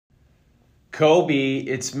Kobie,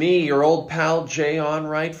 it's me, your old pal Jay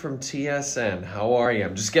Onrait from TSN. How are you?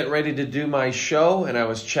 I'm just getting ready to do my show, and I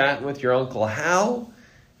was chatting with your Uncle Hal,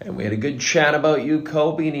 and we had a good chat about you,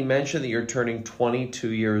 Kobie, and he mentioned that you're turning 22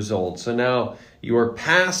 years old. So now you are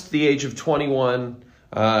past the age of 21.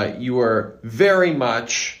 You are very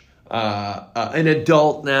much an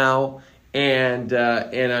adult now, and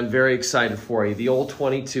I'm very excited for you. The old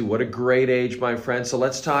 22, what a great age, my friend. So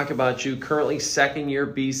let's talk about you. Currently second year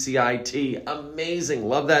BCIT. Amazing.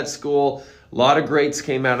 Love that school. A lot of greats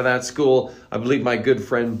came out of that school. I believe my good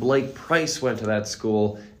friend Blake Price went to that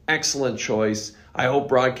school. Excellent choice. I hope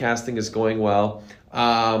broadcasting is going well.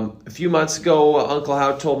 A few months ago, Uncle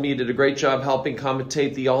Hal told me you did a great job helping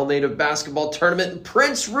commentate the all-native basketball tournament in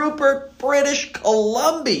Prince Rupert, British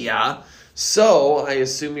Columbia. So I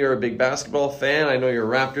assume you're a big basketball fan. I know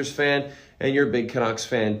you're a Raptors fan, and you're a big Canucks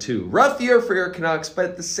fan too. Rough year for your Canucks, but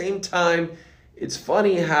at the same time, it's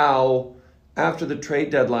funny how after the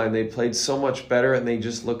trade deadline, they played so much better and they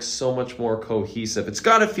just look so much more cohesive. It's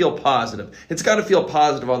got to feel positive. It's got to feel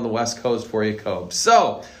positive on the West Coast for you, Kobe.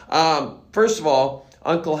 So, first of all,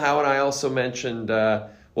 Uncle Hal and I also mentioned,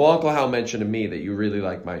 Uncle Hal mentioned to me that you really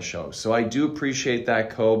like my show. So I do appreciate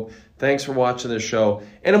that, Kobe. Thanks for watching the show.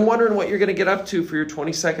 And I'm wondering what you're going to get up to for your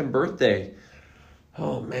 22nd birthday.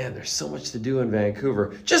 Oh, man, there's so much to do in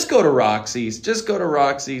Vancouver. Just go to Roxy's. Just go to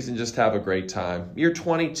Roxy's and just have a great time. You're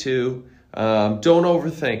 22. Don't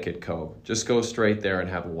overthink it, Kobe. Just go straight there and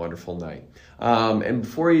have a wonderful night. And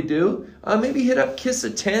before you do, maybe hit up Kiss a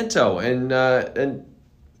Tanto and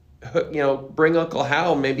bring Uncle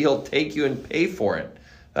Hal. Maybe he'll take you and pay for it.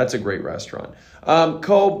 That's a great restaurant.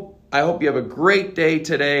 Kobe, I hope you have a great day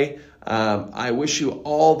today. I wish you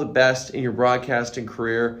all the best in your broadcasting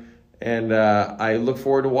career. And I look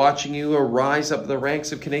forward to watching you rise up the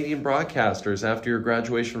ranks of Canadian broadcasters after your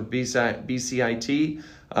graduation from BCIT.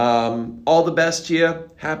 All the best to you.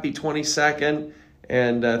 Happy 22nd.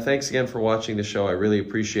 And thanks again for watching the show. I really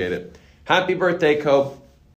appreciate it. Happy birthday, Kobe.